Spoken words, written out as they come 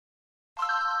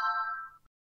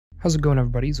How's it going,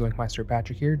 everybody? Zoinkmeister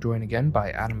Patrick here, joined again by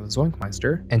Adam the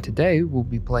Zoinkmeister, and today we'll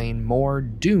be playing more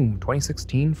Doom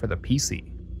 2016 for the PC.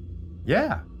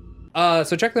 Yeah.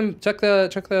 So check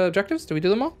the objectives. Did we do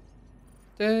them all?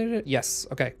 Yes.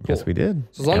 Okay. Cool. Yes, we did.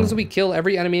 So as long as we kill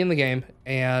every enemy in the game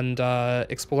and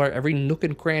explore every nook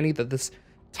and cranny that this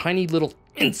tiny little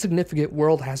insignificant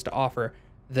world has to offer,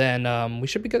 then we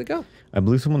should be good to go. I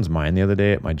blew someone's mind the other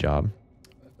day at my job.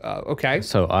 Okay.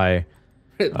 So I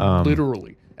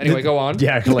literally. Anyway, go on.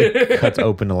 Yeah, like cuts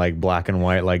open to like black and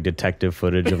white like detective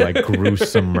footage of like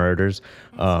gruesome murders.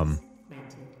 There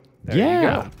Yeah. you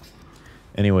go.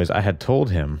 Anyways, I had told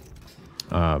him,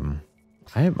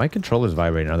 my controller's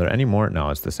vibrating. Are there any more? No,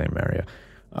 it's the same area.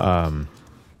 I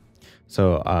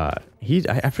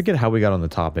forget how we got on the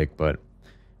topic, but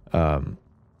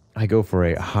I go for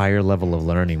a higher level of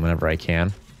learning whenever I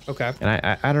can. Okay.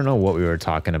 And I don't know what we were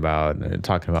talking about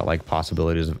like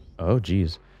possibilities of, oh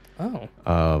geez. Oh.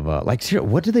 Of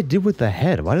what did they do with the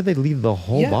head? Why did they leave the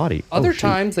whole body? Other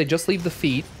times they just leave the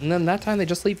feet, and then that time they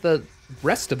just leave the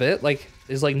rest of it. Like,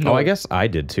 is like no. Oh, I guess I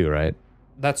did too, right?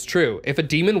 That's true. If a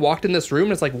demon walked in this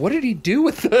room, it's like, what did he do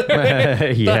with the,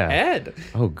 the head?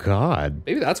 Oh God.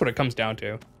 Maybe that's what it comes down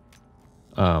to.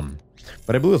 But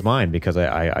I blew his mind because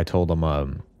I told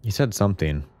him he said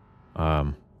something.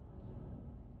 What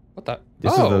the?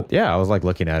 This is I was like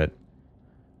looking at it.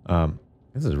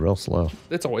 This is real slow.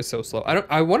 It's always so slow.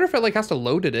 I wonder if it like has to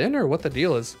load it in or what the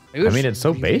deal is. I mean, it's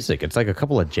so basic. It's like a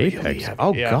couple of JPEGs. Really heavy,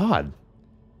 oh yeah. God.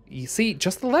 You see,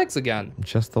 just the legs again.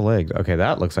 Just the legs. Okay,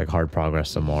 that looks like hard progress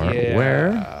some more. Yeah.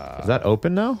 Where? Is that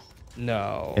open now?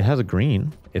 No. It has a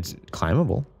green. It's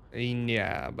climbable.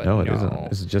 Yeah, but No, it isn't.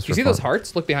 This is just You for see fun. those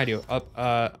hearts? Look behind you. Up,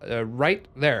 right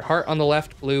there. Heart on the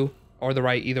left, blue, or the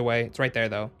right, either way. It's right there,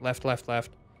 though. Left, left,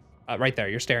 left. Right there.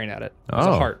 You're staring at it. There's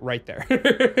a heart right there.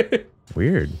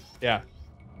 Weird. Yeah.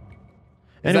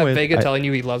 Is Anyways, that Vega telling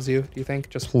you he loves you, do you think?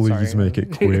 Just Please sorry. make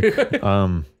it quick.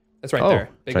 It's right there.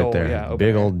 Big right old, there. yeah.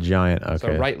 Big open old giant. Okay.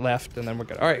 So right, left, and then we're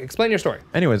good. All right, explain your story.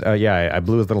 Anyways, I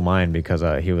blew his little mind because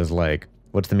he was like,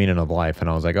 what's the meaning of life? And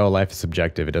I was like, oh, life is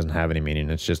subjective. It doesn't have any meaning.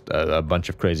 It's just a bunch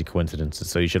of crazy coincidences.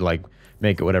 So you should like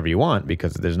make it whatever you want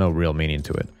because there's no real meaning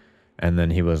to it. And then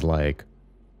he's like,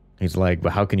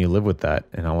 but how can you live with that?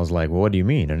 And I was like, well, what do you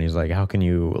mean? And he's like, how can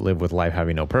you live with life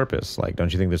having no purpose? Like,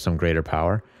 don't you think there's some greater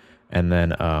power? And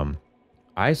then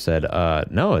I said,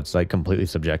 no, it's like completely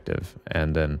subjective.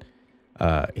 And then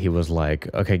he was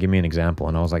like, okay, give me an example.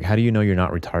 And I was like, how do you know you're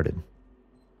not retarded?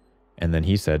 And then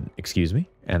he said, excuse me?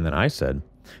 And then I said,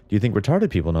 do you think retarded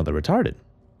people know they're retarded?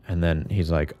 And then he's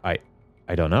like, I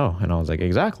don't know. And I was like,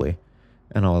 exactly.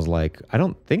 And I was like, I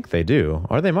don't think they do,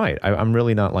 or they might. I'm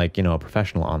really not like, a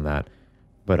professional on that.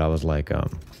 But I was like,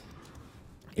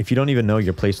 if you don't even know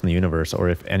your place in the universe, or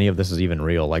if any of this is even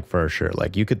real, like for sure,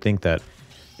 like you could think that,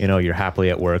 you're happily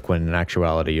at work when in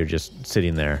actuality you're just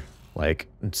sitting there, like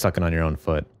sucking on your own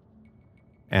foot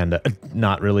and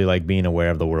not really like being aware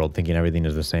of the world, thinking everything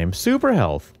is the same. Super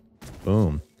health.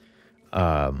 Boom.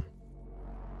 My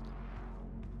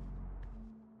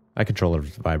controller's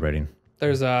vibrating.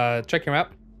 There's check your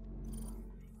map.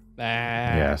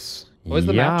 Yes. What was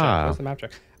the map check? What's the map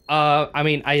check? I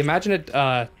mean, I imagine it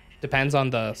depends on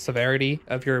the severity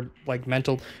of your like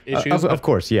mental issues. Of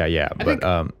course, yeah.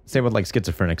 But same with like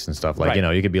schizophrenics and stuff. Like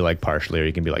you could be like partially, or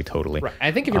you can be like totally. Right.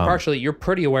 I think if you're partially, you're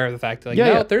pretty aware of the fact that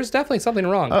like, there's definitely something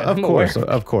wrong. Of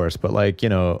course. But like you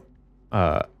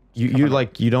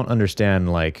don't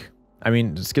understand like. I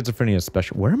mean, schizophrenia is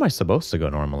special. Where am I supposed to go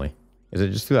normally? Is it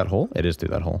just through that hole? It is through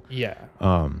that hole. Yeah.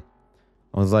 I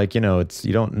was like, you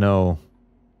don't know.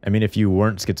 I mean, if you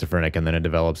weren't schizophrenic and then it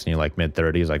develops in your like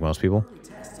mid-30s, like most people.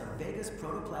 Tests of Vega's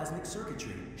protoplasmic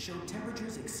circuitry showed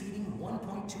temperatures exceeding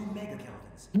 1.2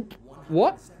 megakelvins.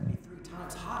 What? 173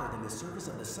 times hotter than the surface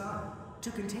of the sun.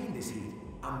 To contain this heat,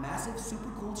 a massive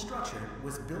supercooled structure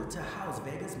was built to house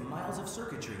Vega's miles of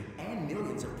circuitry and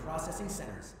millions of processing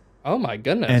centers. Oh my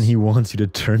goodness. And he wants you to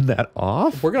turn that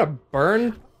off? We're gonna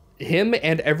burn him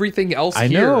and everything else I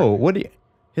here. know.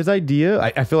 His idea,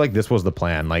 I feel like this was the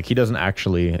plan. Like, he doesn't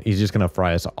actually, he's just going to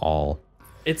fry us all.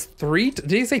 It's did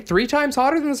he say 3 times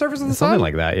hotter than the surface of the sun? Something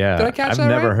like that, yeah. Did I catch that I've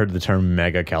never right? heard the term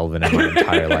mega Kelvin in my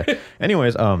entire life.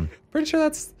 Anyways, Pretty sure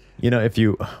that's... if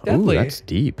you... deadly. Ooh, that's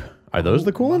deep. Are those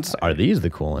the coolants? Are these the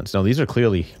coolants? No, these are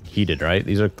clearly heated, right?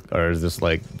 Or is this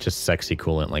like just sexy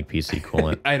coolant, like PC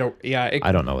coolant? I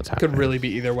don't know what's happening. Could really be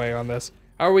either way on this.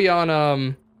 Are we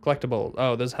on collectible?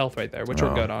 Oh, there's health right there, which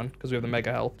we're good on because we have the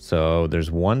mega health. So there's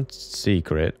one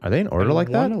secret. Are they in order like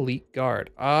that? One elite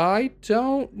guard. I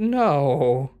don't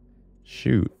know.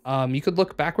 Shoot. You could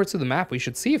look backwards to the map. We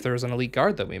should see if there was an elite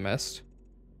guard that we missed.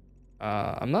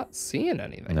 I'm not seeing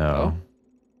anything. No. Though.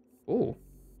 Ooh,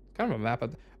 kind of a map.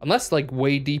 Unless like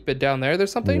way deep down there,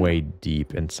 there's something. Way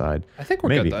deep inside. I think we're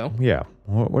Maybe. good though. Yeah,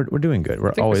 we're doing good.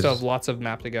 We're I think always. we still have lots of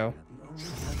map to go.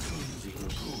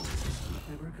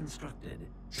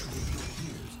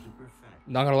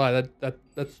 Not gonna lie,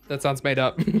 that sounds made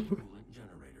up.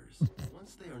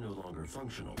 Once they are no longer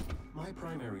functional, my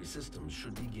primary systems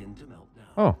should begin to melt down.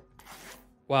 Oh.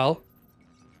 Well,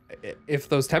 if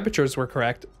those temperatures were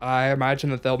correct, I imagine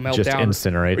that they'll melt Just down.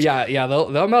 incinerate. Yeah,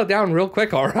 they'll melt down real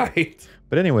quick. All right.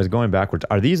 But anyways, going backwards,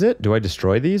 are these it? Do I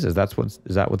destroy these? Is that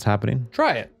what's happening?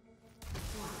 Try it.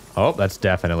 Oh, that's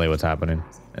definitely what's happening.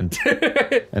 And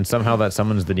and somehow that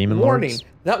summons the demon Warning: lords.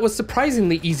 that was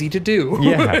surprisingly easy to do.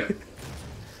 Yeah.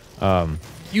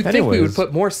 You'd think we would anyways.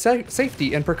 put more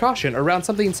safety and precaution around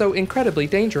something so incredibly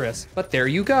dangerous, but there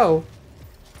you go.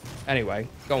 Anyway,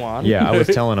 go on. Yeah, I was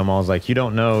telling him, I was like, you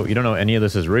don't know any of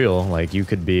this is real. Like, you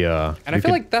could be And I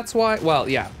feel like that's why. Well,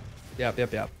 yeah.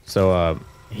 Yep. So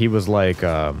he was like,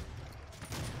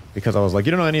 because I was like,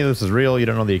 you don't know any of this is real. You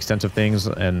don't know the extent of things,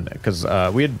 and because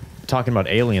we had talking about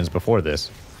aliens before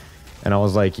this. And I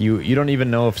was like, you don't even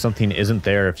know if something isn't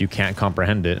there if you can't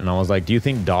comprehend it. And I was like, do you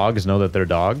think dogs know that they're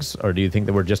dogs? Or do you think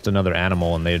that we're just another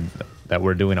animal and that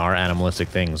we're doing our animalistic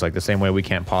things? Like the same way we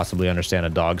can't possibly understand a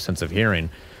dog's sense of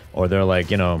hearing. Or they're like,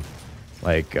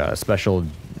 like a special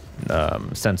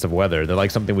sense of weather. They're like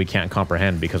something we can't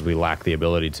comprehend because we lack the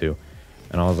ability to.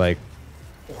 And I was like...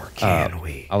 Or can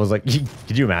we? I was like,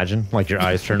 could you imagine? Like your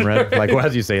eyes turn red? Like,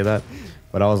 as you say that?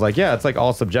 But I was like, yeah, it's like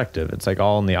all subjective. It's like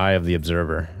all in the eye of the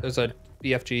observer. There's a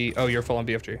BFG. Oh, you're full on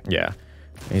BFG. Yeah.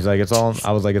 And he's like, it's all.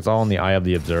 I was like, it's all in the eye of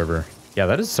the observer. Yeah,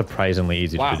 that is surprisingly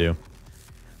easy to do.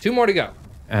 2 more to go.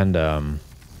 And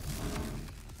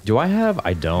do I have?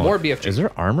 I don't. More BFG. Is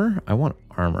there armor? I want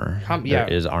armor. Yeah.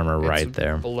 There is armor right It's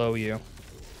there. below you.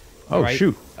 Oh right?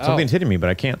 shoot! Oh. Something's hitting me, but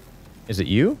I can't. Is it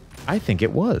you? I think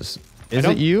it was. Is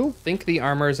don't it you? Think the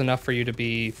armor is enough for you to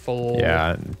be full.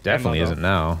 Yeah, definitely ammo, though. isn't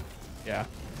now. Yeah.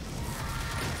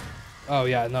 Oh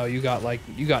yeah, no, you got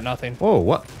nothing. Whoa,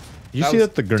 what? Did you That see was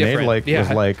that the grenade different.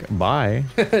 was like, bye?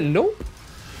 Nope.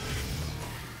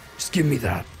 Just give me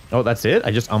that. Oh, that's it?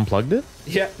 I just unplugged it?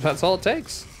 Yeah, that's all it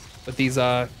takes. With these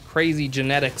crazy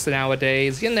genetics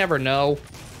nowadays, you never know.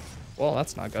 Well,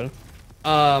 that's not good.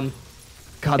 God,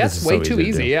 That's this is way so too to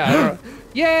easy. do. Yeah. I don't know.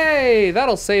 Yay!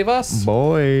 That'll save us.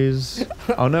 Boys.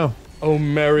 Oh no. Oh,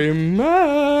 merry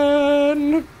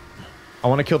man. I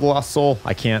want to kill the lost soul.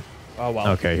 I can't. Oh well.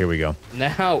 Okay, here we go.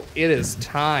 Now it is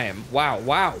time. Wow.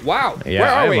 Yeah, Where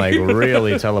are I'm we? like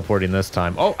really teleporting this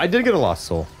time. Oh, I did get a lost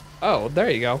soul. Oh, there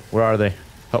you go. Where are they?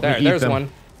 Help me eat There's them. one.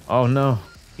 Oh no.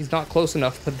 He's not close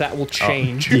enough, but that will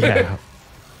change. Yeah.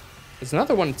 There's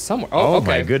another one somewhere. Oh, Oh, okay.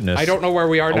 my goodness. I don't know where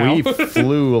we are now. We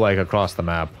flew like across the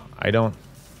map. I don't.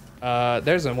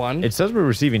 There's a one. It says we're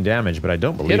receiving damage, but I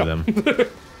don't believe Hit them.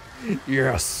 'em.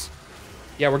 Yes.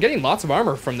 Yeah, we're getting lots of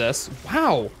armor from this.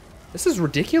 Wow. This is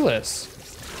ridiculous.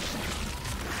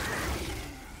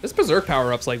 This berserk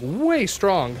power-up's like way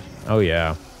strong. Oh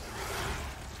yeah.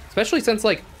 Especially since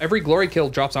like every glory kill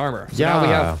drops armor. So now we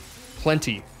Yeah. have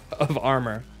plenty of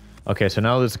armor. Okay, so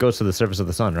now this goes to the surface of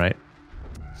the sun, right?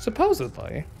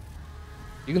 Supposedly.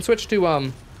 You can switch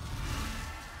to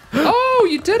Oh,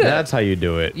 you did it. That's how you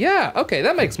do it. Yeah, okay,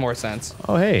 that makes more sense.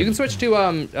 Oh hey. You can switch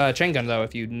to chain gun though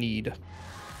if you need.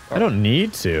 I don't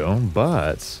need to,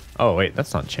 but oh wait,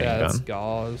 that's not chain Yeah, that's gun.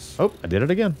 gauze. Oh, I did it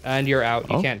again. And you're out.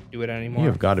 You Oh. can't do it anymore.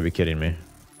 You've got to be kidding me.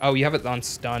 Oh, you have it on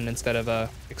stun instead of a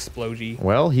explosion.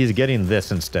 Well, he's getting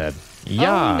this instead.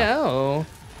 Yeah. Oh no.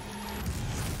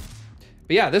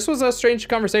 But yeah, this was a strange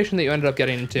conversation that you ended up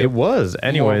getting into. It was.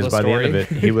 Anyways, the by the end of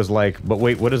story. it, he was like, but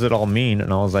wait, what does it all mean?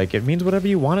 And I was like, it means whatever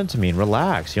you want it to mean.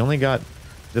 Relax. You only got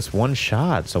this one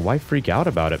shot, so why freak out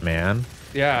about it, man?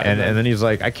 Yeah. And then he's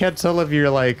like, I can't tell if you're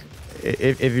like,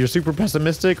 if you're super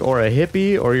pessimistic or a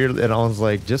hippie or you're, and I was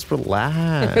like, just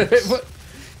relax. But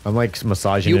I'm like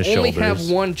massaging you his only shoulders. have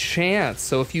one chance,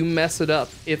 so if you mess it up,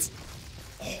 it's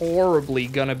horribly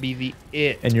gonna be the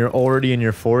it. And you're already in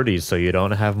your 40s, so you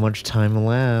don't have much time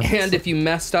left. And if you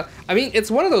messed up, I mean, it's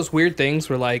one of those weird things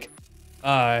where like,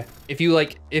 if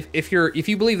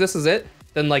you believe this is it,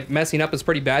 then like messing up is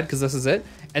pretty bad because this is it.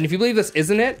 And if you believe this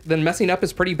isn't it, then messing up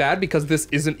is pretty bad because this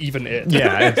isn't even it.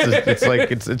 Yeah, it's like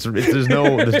there's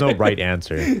no right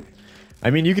answer. I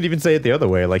mean, you could even say it the other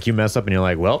way, like you mess up and you're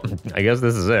like, well, I guess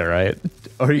this is it, right?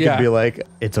 Or you Yeah. could be like,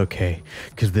 it's okay,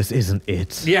 because this isn't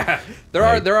it. Yeah, there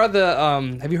are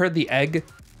the have you heard the egg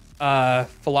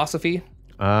philosophy?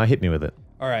 Hit me with it.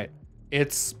 All right,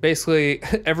 it's basically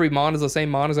every mon is the same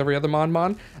mon as every other mon.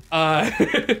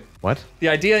 What? The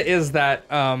idea is that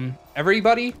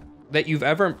everybody that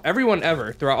everyone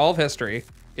ever throughout all of history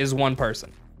is one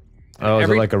person. Oh, is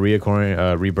it like a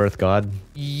reoccurring rebirth god?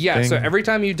 Yeah, thing? so every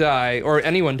time you die, or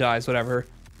anyone dies, whatever,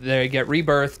 they get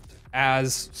rebirthed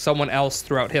as someone else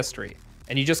throughout history.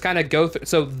 And you just kind of go through.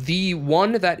 So the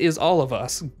one that is all of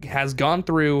us has gone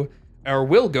through, or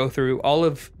will go through, all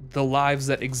of the lives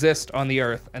that exist on the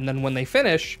earth. And then when they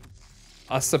finish,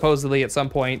 supposedly at some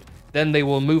point, then they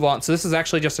will move on. So this is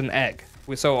actually just an egg.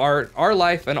 So our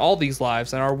life and all these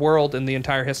lives and our world and the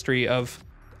entire history of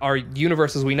our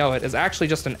universe as we know it is actually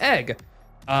just an egg.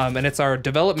 And it's our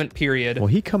development period. Will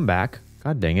he come back?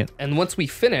 God dang it. And once we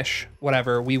finish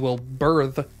whatever, we will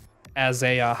birth as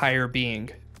a higher being,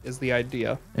 is the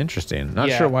idea. Interesting. Not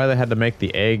Yeah. sure why they had to make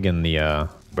the egg and the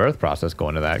birth process go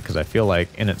into that, because I feel like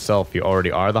in itself you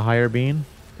already are the higher being.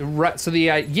 Right. So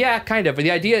yeah, kind of. But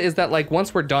the idea is that like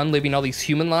once we're done living all these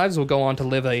human lives, we'll go on to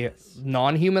live a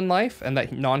non-human life, and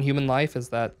that non-human life is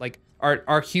that like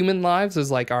our human lives is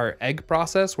like our egg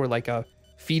process. We're like a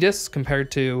fetus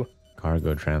compared to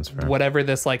Cargo transfer. whatever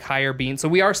this like higher being. So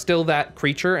we are still that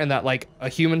creature, and that like a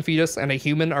human fetus and a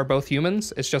human are both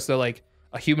humans. It's just that like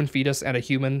a human fetus and a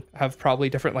human have probably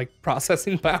different like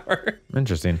processing power.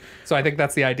 Interesting. So I think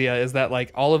that's the idea, is that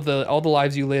like all the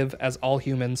lives you live as all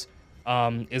humans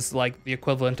is like the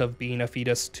equivalent of being a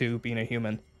fetus to being a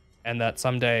human, and that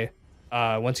someday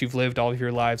once you've lived all of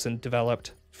your lives and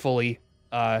developed fully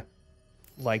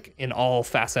like in all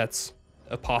facets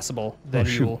possible, then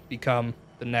you will become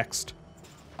the next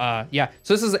yeah.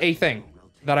 So this is a thing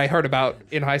that I heard about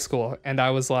in high school, and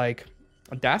I was like,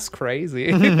 that's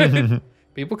crazy.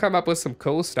 People come up with some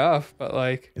cool stuff, but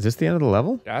like, Is this the end of the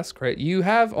level? that's great. You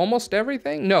have almost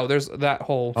everything. No, there's that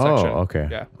whole section. Oh, okay.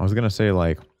 Yeah. I was gonna say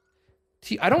like,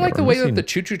 I don't like the we're way that missing- the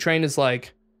choo-choo train is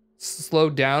like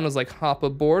slowed down. Is like, hop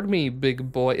aboard me,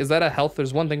 big boy. Is that a health?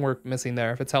 There's one thing we're missing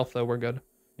there. If it's health, though, we're good.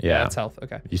 yeah. It's health.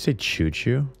 Okay. You say choo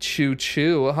choo?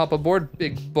 Choo-choo, hop aboard,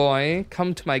 big boy.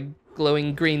 Come to my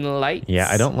glowing green lights. Yeah,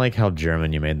 I don't like how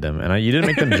German you made them, and you didn't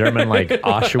make them German like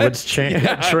Auschwitz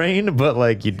train, but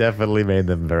like you definitely made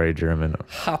them very German.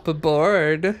 Hop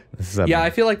aboard. This is Yeah, I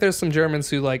feel like there's some Germans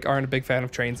who like aren't a big fan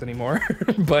of trains anymore,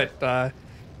 but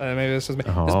maybe this is me.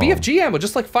 There's BFG ammo.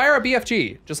 Just like fire a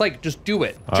BFG. Just do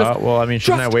it. Just, well, I mean,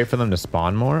 shouldn't I just wait for them to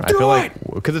spawn more? I feel like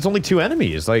because it's only 2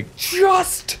 enemies. Like,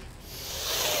 just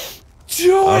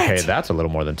do it. okay, that's a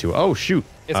little more than 2. Oh shoot!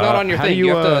 It's not on your how do thing. You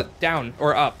have to down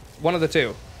or up. One of the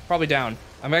two. Probably down.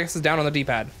 I guess it's down on the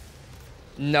D-pad.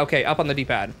 Okay, up on the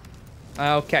D-pad.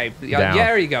 Okay. Yeah, Down.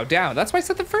 there you go. Down. That's why I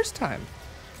said the first time.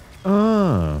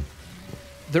 Oh,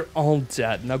 They're all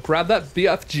dead. Now grab that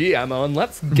BFG ammo and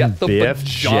let's get the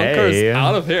BFJ. bajonkers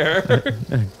out of here.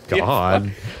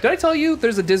 God! Did I tell you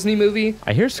there's a Disney movie?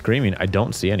 I hear screaming. I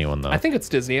don't see anyone though. I think it's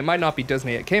Disney. It might not be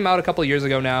Disney. It came out a couple of years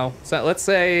ago now. So let's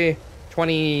say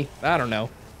 20, I don't know,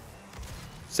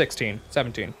 16,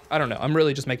 17. I don't know. I'm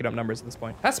really just making up numbers at this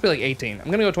point. Has to be like 18.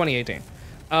 I'm gonna go 2018. It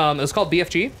was called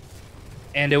BFG,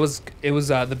 and it was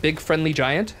the Big Friendly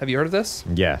Giant. Have you heard of this?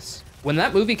 Yes. When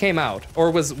that movie came out,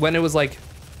 or was when it was like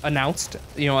announced,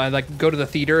 you know, I like go to the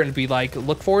theater and be like,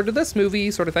 look forward to this movie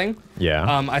sort of thing. Yeah.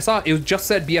 I saw it just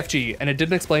said BFG, and it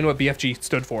didn't explain what BFG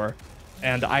stood for,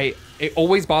 and it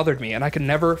always bothered me, and I could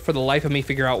never for the life of me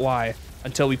figure out why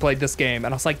until we played this game,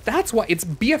 and I was like, that's why it's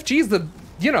BFG's the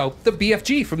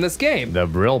BFG from this game. The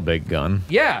real big gun.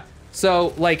 Yeah.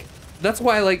 So like that's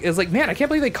why like it's like, man, I can't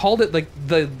believe they called it like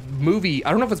the movie. I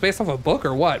don't know if it's based off a book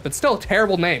or what, but still a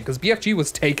terrible name because BFG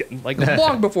was taken like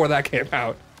long before that came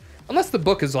out. Unless the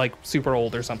book is like super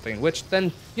old or something, which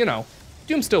then, you know,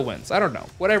 Doom still wins. I don't know.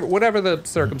 Whatever the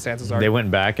circumstances are. They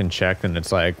went back and checked, and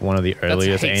it's like one of the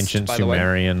earliest haste, ancient by the way.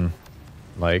 Sumerian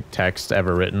like texts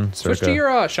ever written. Switch circa- to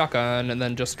your shotgun and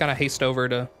then just kind of haste over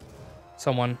to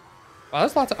someone. Wow,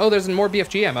 there's lots of, oh, there's more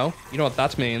BFG ammo. You know what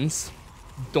that means.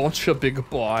 Don't you, big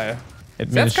boy. It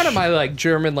That's means kind of my like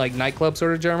German, like nightclub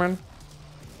sort of German.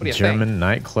 What do you German think?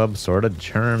 nightclub, sort of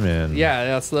German. Yeah,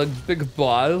 that's the big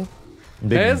boy.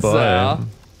 Big Hey boy. there.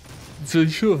 Do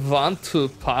you want to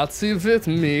party with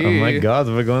me? Oh my God,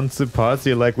 we're going to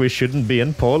party like we shouldn't be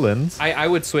in Poland. I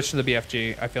would switch to the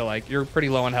BFG. I feel like you're pretty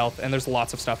low on health, and there's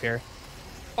lots of stuff here.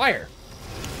 Fire.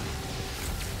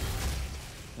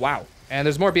 Wow. And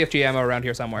there's more BFG ammo around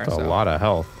here somewhere. That's so. a lot of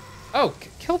health. Oh,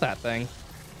 kill that thing.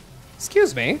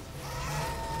 Excuse me.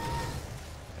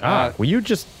 Will you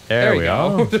just... There we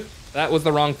go. That was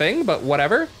the wrong thing, but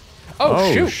whatever.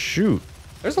 Oh, shoot.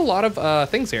 There's a lot of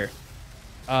things here.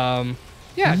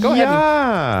 Yeah, go ahead.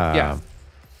 And, yeah.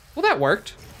 Well, that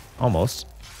worked. Almost.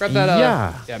 Grab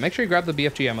that. Yeah. Make sure you grab the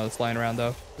BFG ammo that's lying around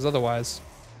though, because otherwise,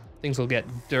 things will get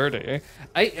dirty.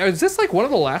 Is this like one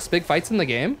of the last big fights in the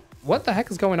game? What the heck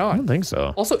is going I don't on? think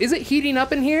so. Also, is it heating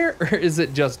up in here, or is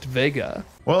it just Vega?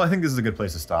 Well, I think this is a good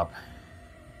place to stop.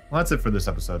 Well, that's it for this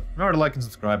episode. Remember to like and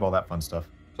subscribe, all that fun stuff.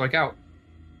 So like out.